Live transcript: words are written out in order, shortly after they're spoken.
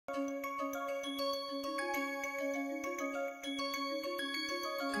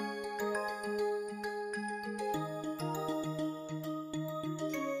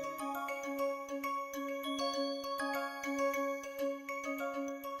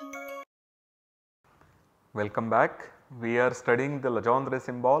Welcome back. We are studying the Legendre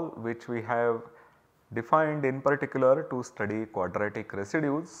symbol which we have defined in particular to study quadratic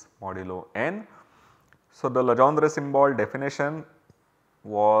residues modulo n. So, the Legendre symbol definition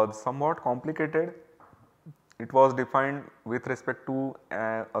was somewhat complicated. It was defined with respect to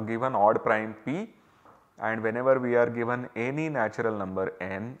a given odd prime p, and whenever we are given any natural number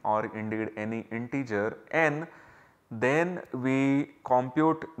n or indeed any integer n, then we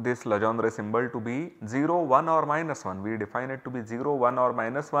compute this Legendre symbol to be 0, 1 or minus 1. We define it to be 0, 1 or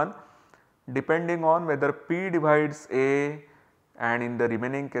minus 1 depending on whether p divides a, and in the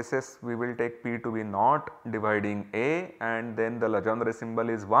remaining cases we will take p to be not dividing a, and then the Legendre symbol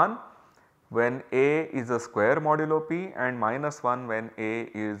is 1 when a is a square modulo p and minus 1 when a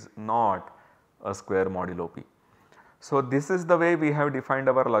is not a square modulo p. So, this is the way we have defined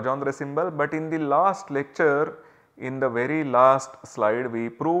our Legendre symbol, but in the last lecture, in the very last slide, we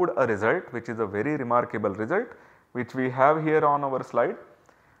proved a result which is a very remarkable result which we have here on our slide,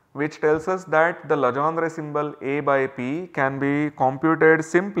 which tells us that the Legendre symbol a by p can be computed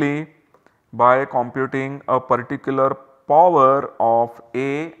simply by computing a particular power of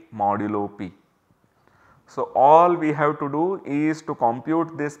a modulo p. So, all we have to do is to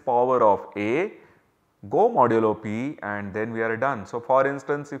compute this power of a, go modulo p, and then we are done. So, for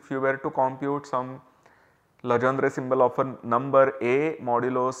instance, if you were to compute some Legendre symbol of a number a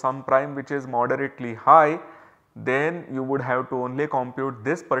modulo some prime which is moderately high, then you would have to only compute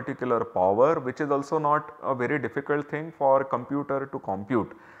this particular power, which is also not a very difficult thing for a computer to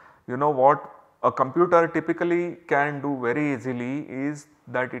compute. You know what a computer typically can do very easily is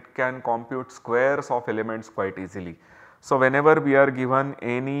that it can compute squares of elements quite easily. So, whenever we are given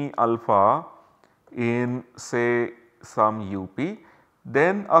any alpha in say some up,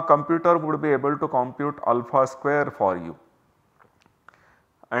 then a computer would be able to compute alpha square for you.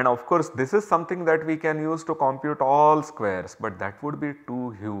 And of course, this is something that we can use to compute all squares, but that would be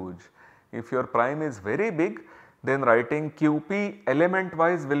too huge. If your prime is very big, then writing qp element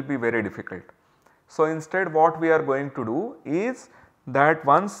wise will be very difficult. So, instead what we are going to do is that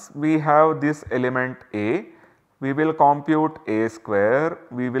once we have this element a, we will compute a square,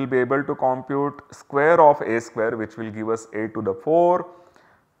 we will be able to compute square of a square which will give us a to the 4,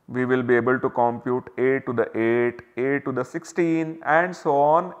 we will be able to compute a to the 8, a to the 16 and so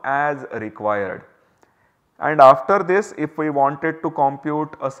on as required. And after this, if we wanted to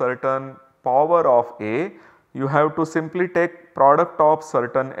compute a certain power of a, you have to simply take product of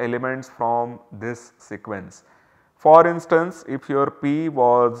certain elements from this sequence. For instance, if your p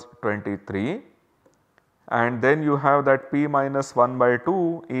was 23 and then you have that p minus 1 by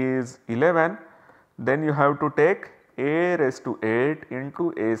 2 is 11, then you have to take a raised to 8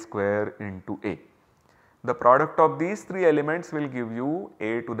 into a square into a. The product of these 3 elements will give you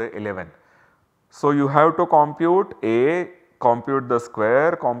a to the 11. So, you have to compute a, compute the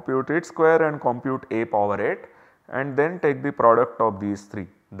square, compute its square and compute a power 8 and then take the product of these 3.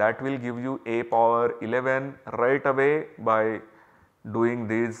 That will give you a power 11 right away by doing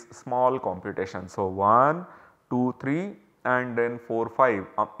these small computations. So, 1, 2, 3 and then 4, 5.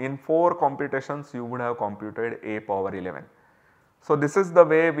 In 4 computations you would have computed a power 11. So, this is the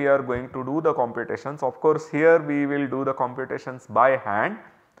way we are going to do the computations. Of course, here we will do the computations by hand.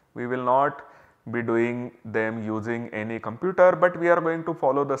 We will not be doing them using any computer, but we are going to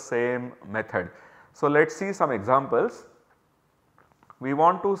follow the same method. So, let us see some examples. We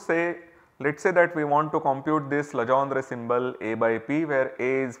want to say, let us say that we want to compute this Legendre symbol a by p where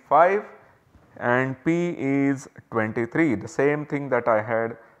a is 5 and p is 23, the same thing that I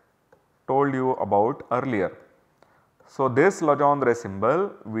had told you about earlier. So, this Legendre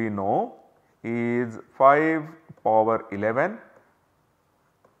symbol we know is 5 power 11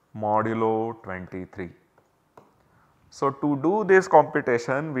 modulo 23. So, to do this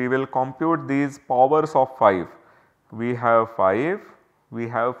computation we will compute these powers of 5. We have 5, we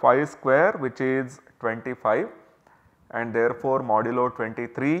have 5 square which is 25 and therefore modulo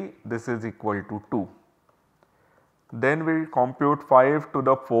 23 this is equal to 2. Then we compute 5 to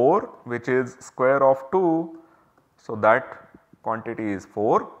the 4 which is square of 2, so that quantity is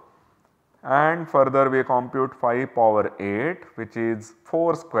 4, and further we compute 5 power 8 which is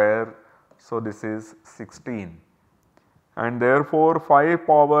 4 square, so this is 16, and therefore 5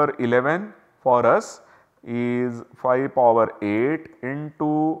 power 11 for us is 5 power 8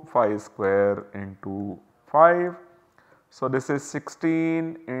 into 5 square into 5. So, this is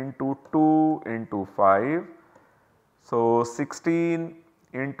 16 into 2 into 5. So, 16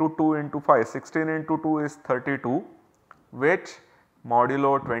 into 2 into 5, 16 into 2 is 32, which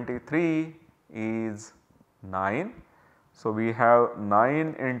modulo 23 is 9. So, we have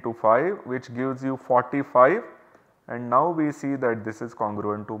 9 into 5 which gives you 45, and now we see that this is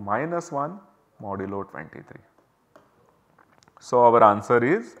congruent to minus 1 modulo 23. So, our answer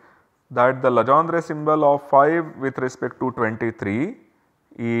is that the Legendre symbol of 5 with respect to 23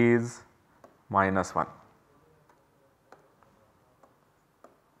 is minus 1.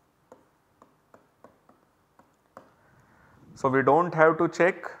 So, we do not have to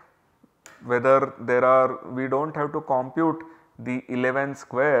check whether we do not have to compute the 11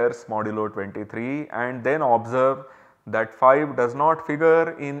 squares modulo 23 and then observe that 5 does not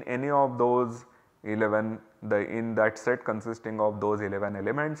figure in any of those 11 in that set consisting of those 11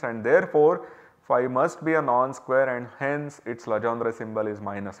 elements, and therefore 5 must be a non-square and hence its Legendre symbol is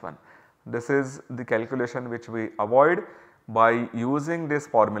minus 1. This is the calculation which we avoid by using this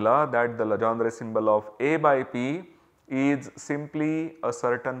formula that the Legendre symbol of A by P is simply a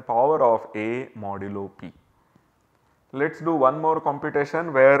certain power of A modulo P. Let us do one more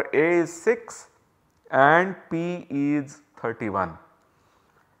computation where A is 6 and P is 31.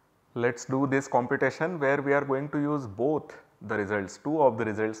 Let us do this computation where we are going to use both the results, two of the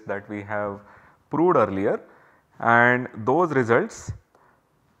results that we have proved earlier, and those results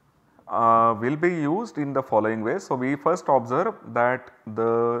will be used in the following way. So, we first observe that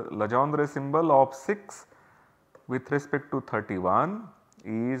the Legendre symbol of 6 with respect to 31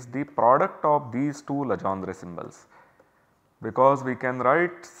 is the product of these two Legendre symbols, because we can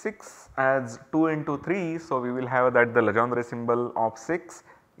write 6 as 2 into 3. So, we will have that the Legendre symbol of 6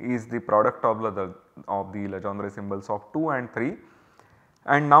 is the product of the Legendre symbols of 2 and 3,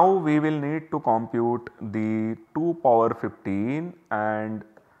 and now we will need to compute the 2 power 15 and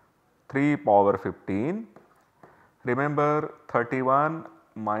 3 power 15. Remember 31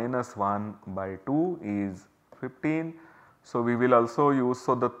 minus 1 by 2 is 15. So, we will also use,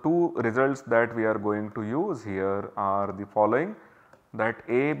 so the two results that we are going to use here are the following, that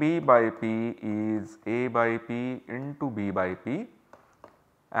AB by P is A by P into B by P,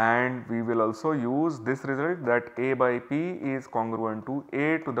 and we will also use this result that A by P is congruent to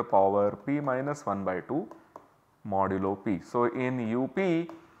A to the power P minus 1 by 2 modulo P. So, in UP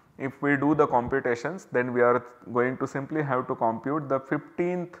if we do the computations, then we are going to simply have to compute the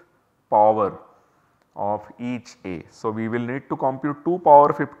 15th power of each A. So, we will need to compute 2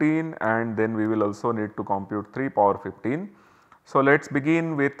 power 15 and then we will also need to compute 3 power 15. So, let us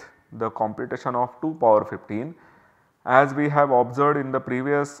begin with the computation of 2 power 15. As we have observed in the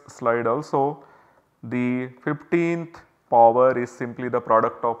previous slide also, the 15th power is simply the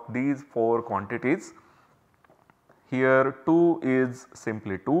product of these 4 quantities. Here 2 is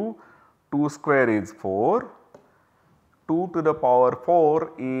simply 2, 2 square is 4, 2 to the power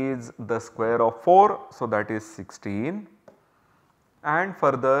 4 is the square of 4, so that is 16, and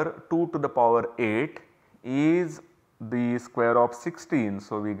further 2 to the power 8 is the square of 16,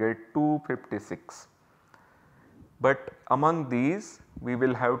 so we get 256. But among these we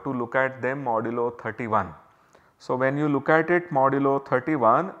will have to look at them modulo 31. So, when you look at it modulo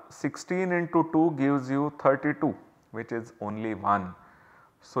 31, 16 into 2 gives you 32, which is only 1.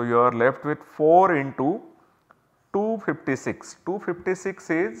 So, you are left with 4 into 256. 256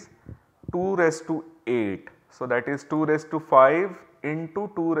 is 2 raised to 8. So, that is 2 raised to 5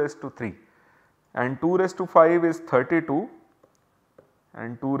 into 2 raised to 3, and 2 raised to 5 is 32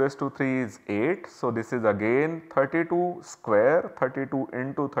 and 2 raised to 3 is 8. So, this is again 32 square, 32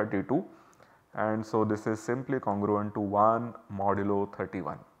 into 32, and so this is simply congruent to 1 modulo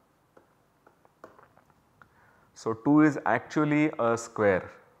 31. So, 2 is actually a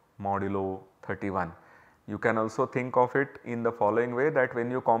square modulo 31. You can also think of it in the following way, that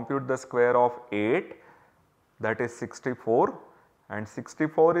when you compute the square of 8, that is 64, and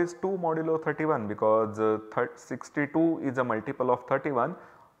 64 is 2 modulo 31, because 62 is a multiple of 31.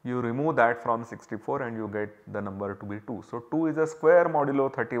 You remove that from 64 and you get the number to be 2. So, 2 is a square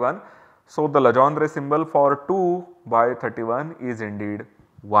modulo 31. So, the Legendre symbol for 2 by 31 is indeed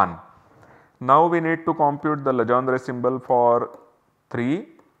 1. Now, we need to compute the Legendre symbol for 3.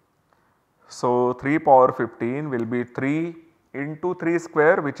 So, 3 power 15 will be 3 into 3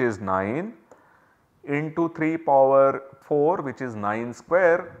 square, which is 9, into 3 power 4, which is 9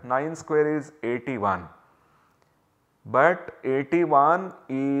 square. 9 square is 81, but 81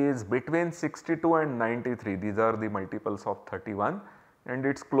 is between 62 and 93. These are the multiples of 31 and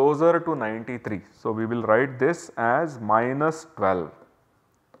it is closer to 93. So, we will write this as minus 12.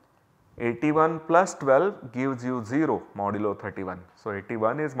 81 plus 12 gives you 0 modulo 31. So,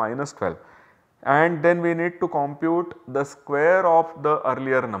 81 is minus 12, and then we need to compute the square of the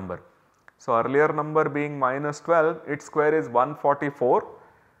earlier number. So, earlier number being minus 12, its square is 144,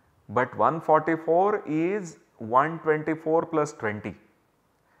 but 144 is 124 plus 20,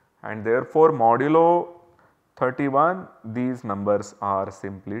 and therefore modulo 31 these numbers are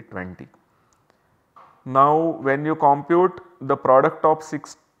simply 20. Now when you compute the product of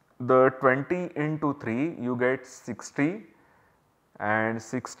the 20 into 3, you get 60, and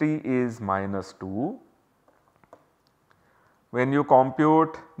 60 is minus 2. When you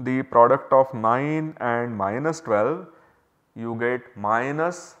compute the product of 9 and minus 12, you get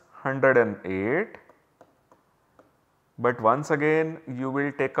minus 108, but once again you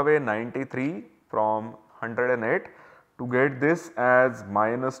will take away 93 from 108 to get this as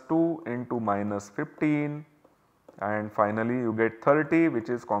minus 2 into minus 15, and finally you get 30, which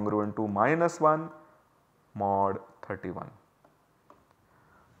is congruent to minus 1 mod 31.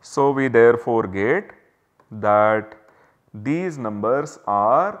 So we therefore get that these numbers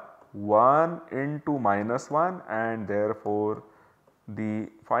are 1 into minus 1, and therefore the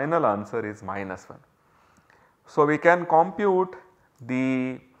final answer is minus 1. So we can compute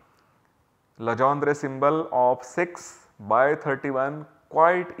the Legendre symbol of 6 by 31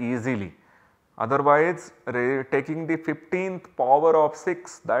 quite easily. Otherwise, taking the 15th power of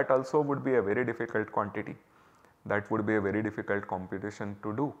 6, that also would be a very difficult quantity. That would be a very difficult computation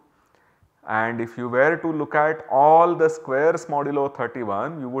to do. And if you were to look at all the squares modulo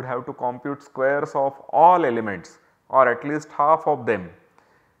 31, you would have to compute squares of all elements or at least half of them,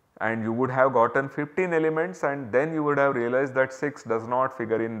 and you would have gotten 15 elements, and then you would have realized that 6 does not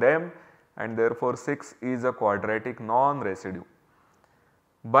figure in them, and therefore 6 is a quadratic non-residue.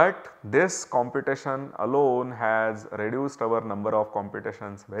 But this computation alone has reduced our number of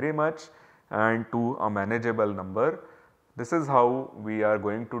computations very much and to a manageable number. This is how we are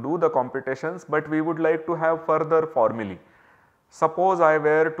going to do the computations, but we would like to have further formulae. Suppose I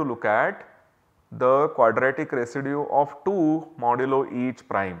were to look at the quadratic residue of 2 modulo each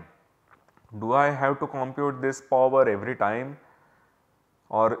prime. Do I have to compute this power every time,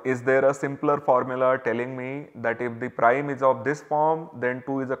 or is there a simpler formula telling me that if the prime is of this form, then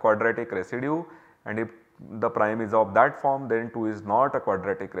 2 is a quadratic residue, and if the prime is of that form, then 2 is not a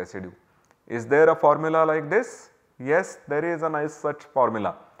quadratic residue? Is there a formula like this? Yes, there is a nice such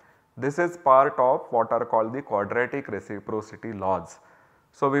formula. This is part of what are called the quadratic reciprocity laws.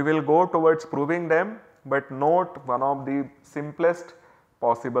 So we will go towards proving them, but note one of the simplest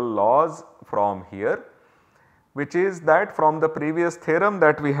possible laws from here, which is that from the previous theorem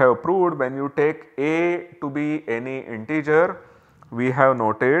that we have proved, when you take a to be any integer, we have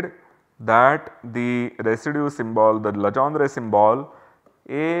noted that the residue symbol, the Legendre symbol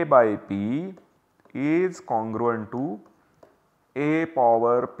a by p is congruent to a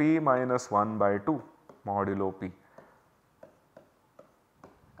power p minus 1 by 2 modulo p,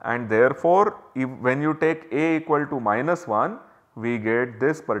 and therefore if when you take a equal to minus 1, we get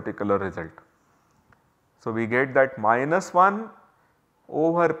this particular result. So we get that minus 1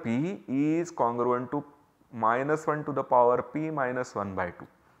 over p is congruent to minus 1 to the power p minus 1 by 2.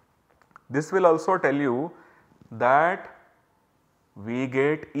 This will also tell you that we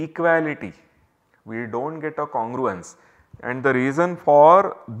get equality, we do not get a congruence, and the reason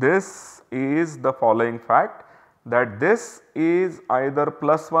for this is the following fact, that this is either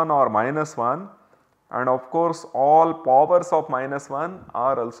plus 1 or minus 1, and of course all powers of minus 1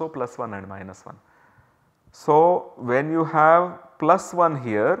 are also plus 1 and minus 1. So when you have plus 1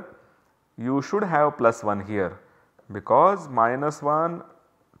 here, you should have plus 1 here, because minus 1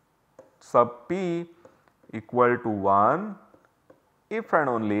 sub p equal to 1 if and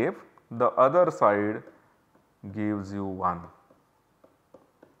only if the other side gives you 1.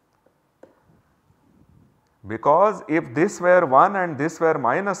 Because if this were 1 and this were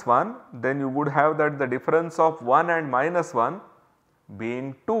minus 1, then you would have that the difference of 1 and minus 1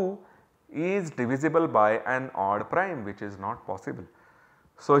 being 2 is divisible by an odd prime, which is not possible.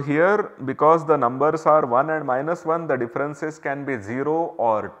 So here, because the numbers are 1 and minus 1, the differences can be 0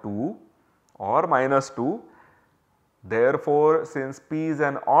 or 2 or minus 2. Therefore, since p is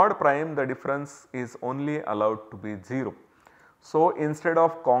an odd prime, the difference is only allowed to be 0. So instead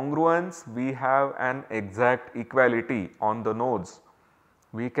of congruence, we have an exact equality on the nodes.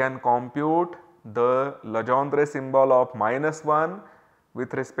 We can compute the Legendre symbol of minus 1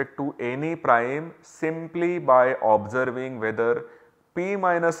 with respect to any prime simply by observing whether p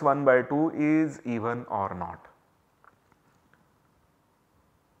minus 1 by 2 is even or not.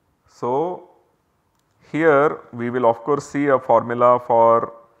 So here we will of course see a formula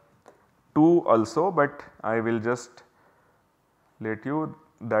for 2 also, but I will just let you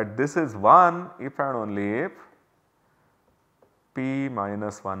that this is 1 if and only if p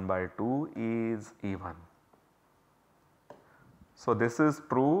minus 1 by 2 is even. So this is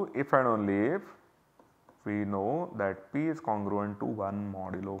true if and only if we know that P is congruent to 1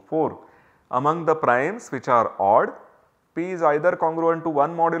 modulo 4. Among the primes which are odd, P is either congruent to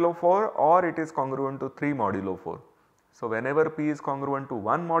 1 modulo 4 or it is congruent to 3 modulo 4. So, whenever P is congruent to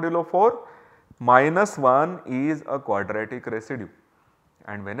 1 modulo 4, minus 1 is a quadratic residue,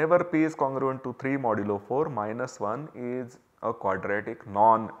 and whenever P is congruent to 3 modulo 4, minus 1 is a quadratic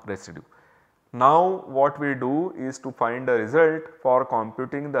non-residue. Now, what we do is to find a result for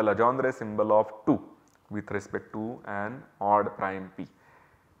computing the Legendre symbol of 2 with respect to an odd prime P,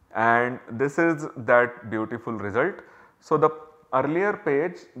 and this is that beautiful result. So, the earlier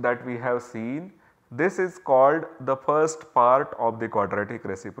page that we have seen, this is called the first part of the quadratic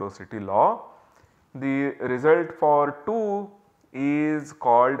reciprocity law. The result for 2 is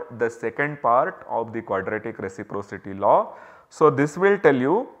called the second part of the quadratic reciprocity law. So, this will tell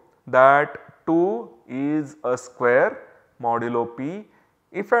you that 2 is a square modulo P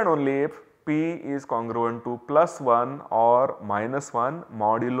if and only if P is congruent to plus 1 or minus 1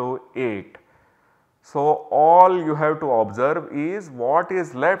 modulo 8. So, all you have to observe is what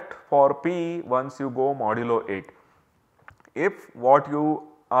is left for P once you go modulo 8. If what you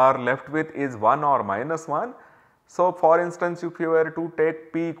are left with is 1 or minus 1. So, for instance, if you were to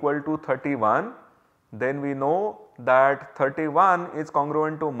take P equal to 31, then we know that 31 is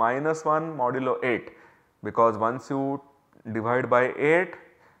congruent to minus 1 modulo 8, because once you divide by 8,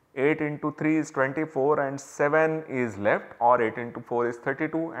 8 into 3 is 24 and 7 is left, or 8 into 4 is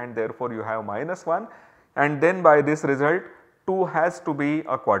 32, and therefore you have minus 1, and then by this result 2 has to be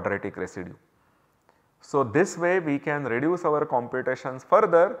a quadratic residue. So, this way we can reduce our computations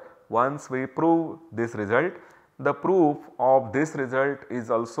further once we prove this result. The proof of this result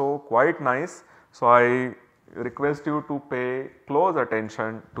is also quite nice. So, I request you to pay close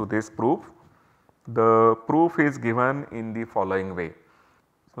attention to this proof. The proof is given in the following way.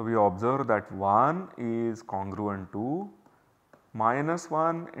 So, we observe that 1 is congruent to minus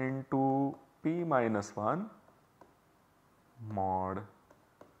 1 into P minus 1 mod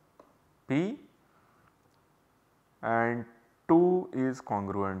P, and 2 is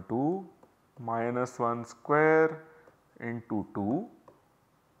congruent to minus 1 square into 2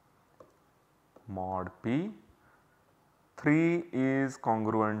 mod P, 3 is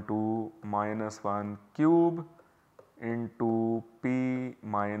congruent to minus 1 cube into P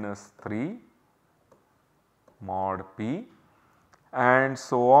minus 3 mod P, and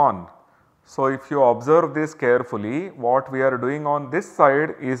so on. So, if you observe this carefully, what we are doing on this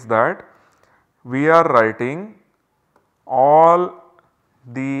side is that we are writing all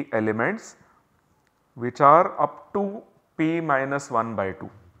the elements which are up to P minus 1 by 2.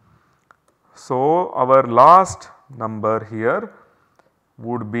 So, our last number here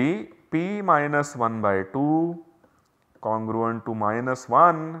would be P minus 1 by 2 congruent to minus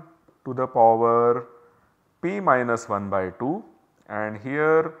 1 to the power P minus 1 by 2, and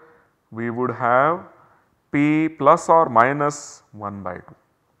here we would have P plus or minus 1 by 2.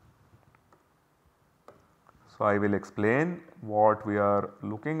 So, I will explain what we are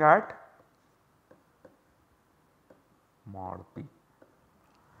looking at. Mod P.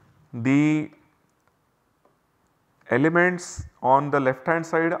 The elements on the left hand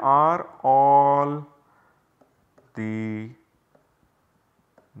side are all the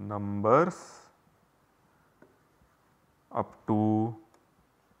numbers up to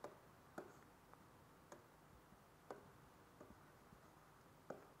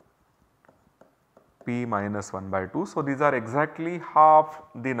P minus 1 by 2. So, these are exactly half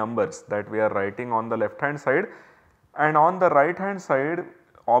the numbers that we are writing on the left hand side, and on the right hand side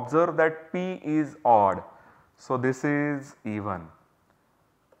observe that P is odd. So, this is even,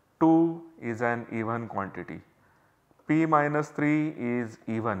 2 is an even quantity, P minus 3 is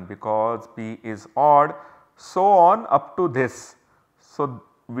even because P is odd, so on up to this. So,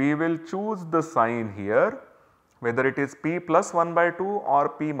 we will choose the sign here whether it is P plus 1 by 2 or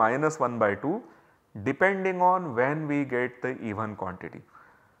P minus 1 by 2 depending on when we get the even quantity.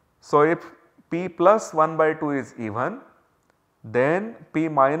 So, if P plus 1 by 2 is even, then P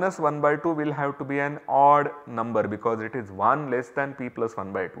minus 1 by 2 will have to be an odd number because it is 1 less than P plus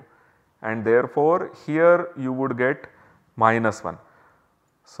 1 by 2, and therefore, here you would get minus 1.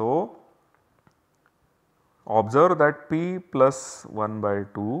 So, observe that P plus 1 by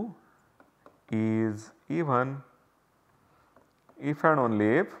 2 is even if and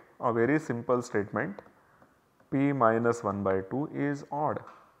only if a very simple statement P minus 1 by 2 is odd.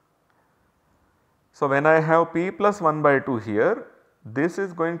 So, when I have P plus 1 by 2 here, this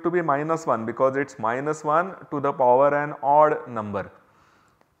is going to be minus 1 because it is minus 1 to the power an odd number,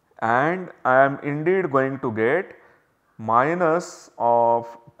 and I am indeed going to get minus of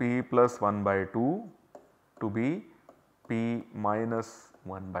P plus 1 by 2 to be p minus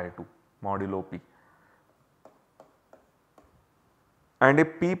 1 by 2 modulo p. And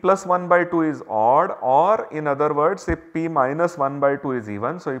if p plus 1 by 2 is odd, or in other words if p minus 1 by 2 is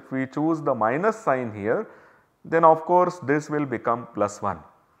even. So, if we choose the minus sign here, then of course this will become plus 1,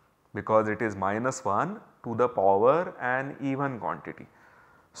 because it is minus 1 to the power an even quantity.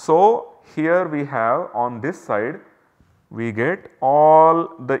 So, here we have on this side we get all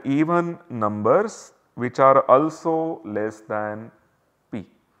the even numbers which are also less than p.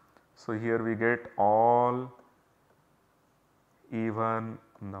 So, here we get all even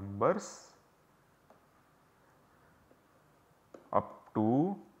numbers up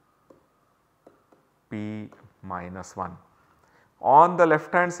to p minus 1. On the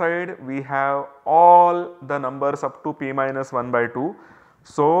left hand side we have all the numbers up to p minus 1 by 2.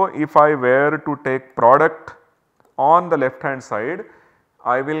 So, if I were to take product on the left hand side,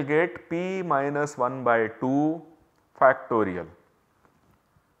 I will get p minus 1 by 2 factorial.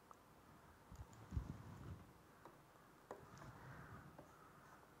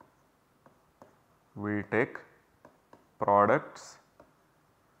 We take products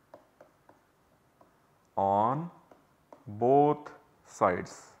on both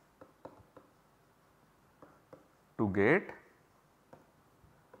sides to get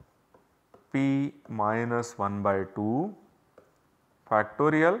p minus 1 by 2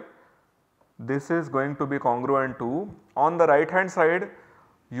 factorial. This is going to be congruent to, on the right hand side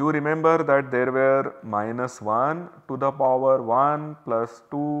you remember that there were minus 1 to the power 1 plus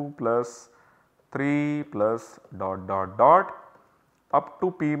 2 plus 3 plus dot dot dot up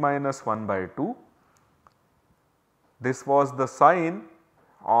to p minus 1 by 2. This was the sign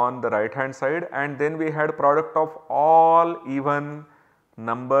on the right hand side, and then we had product of all even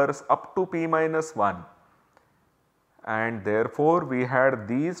numbers up to p minus 1, and therefore we had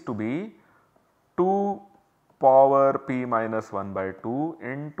these to be 2 power p minus 1 by 2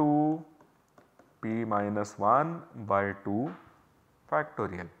 into p minus 1 by 2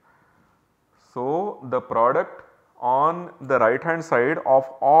 factorial. So, the product on the right hand side of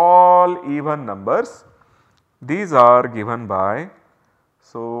all even numbers, these are given by,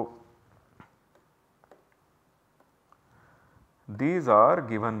 so these are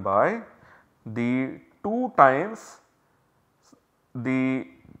given by the 2 times the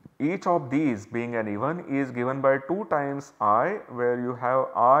each of these being an even is given by 2 times I, where you have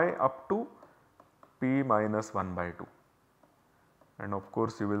I up to p minus 1 by 2. And of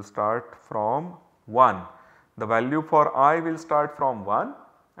course, you will start from 1. The value for I will start from 1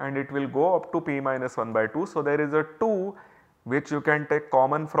 and it will go up to p minus 1 by 2. So, there is a 2 which you can take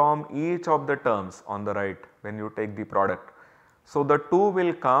common from each of the terms on the right when you take the product. So, the 2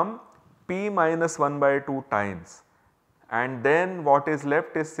 will come p minus 1 by 2 times, and then what is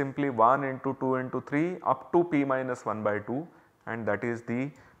left is simply 1 into 2 into 3 up to p minus 1 by 2, and that is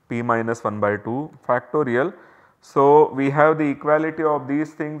the p minus 1 by 2 factorial. So, we have the equality of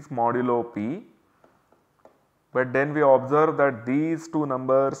these things modulo p, but then we observe that these two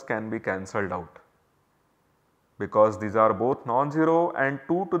numbers can be cancelled out because these are both non-zero, and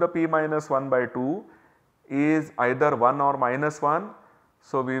 2 to the p minus 1 by 2 is either 1 or minus 1.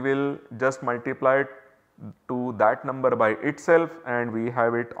 So, we will just multiply to that number by itself and we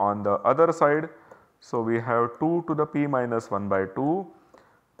have it on the other side. So, we have 2 to the p minus 1 by 2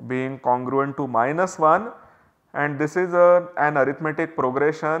 being congruent to minus 1, and this is an arithmetic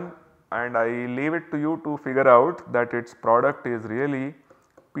progression, and I leave it to you to figure out that its product is really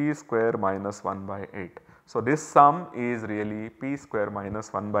p square minus 1 by 8. So, this sum is really p square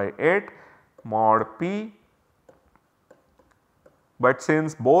minus 1 by 8 mod p, but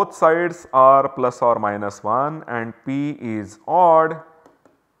since both sides are plus or minus 1 and p is odd,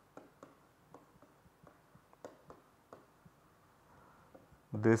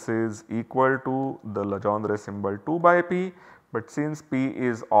 this is equal to the Legendre symbol 2 by p, but since p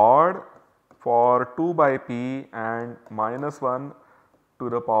is odd, for 2 by p and minus 1 to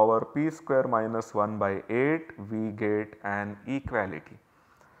the power p square minus 1 by 8 we get an equality.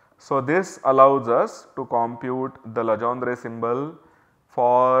 So, this allows us to compute the Legendre symbol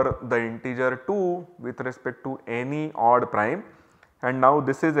for the integer 2 with respect to any odd prime, and now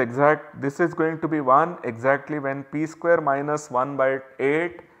this is going to be 1 exactly when p square minus 1 by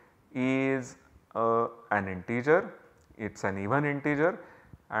 8 is an integer, it is an even integer,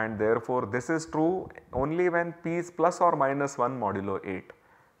 and therefore this is true only when p is plus or minus 1 modulo 8,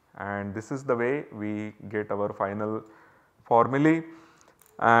 and this is the way we get our final formulae.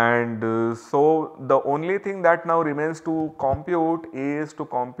 And so, the only thing that now remains to compute is to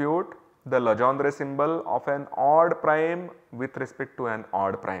compute the Legendre symbol of an odd prime with respect to an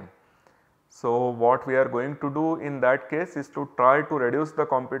odd prime. So, what we are going to do in that case is to try to reduce the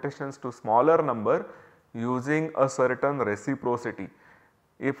computations to smaller number using a certain reciprocity.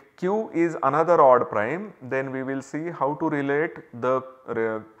 If q is another odd prime, then we will see how to relate the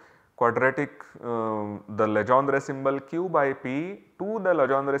quadratic the Legendre symbol q by p to the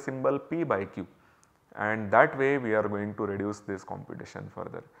Legendre symbol p by q, and that way we are going to reduce this computation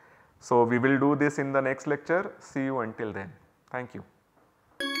further. So, we will do this in the next lecture. See you until then. Thank you.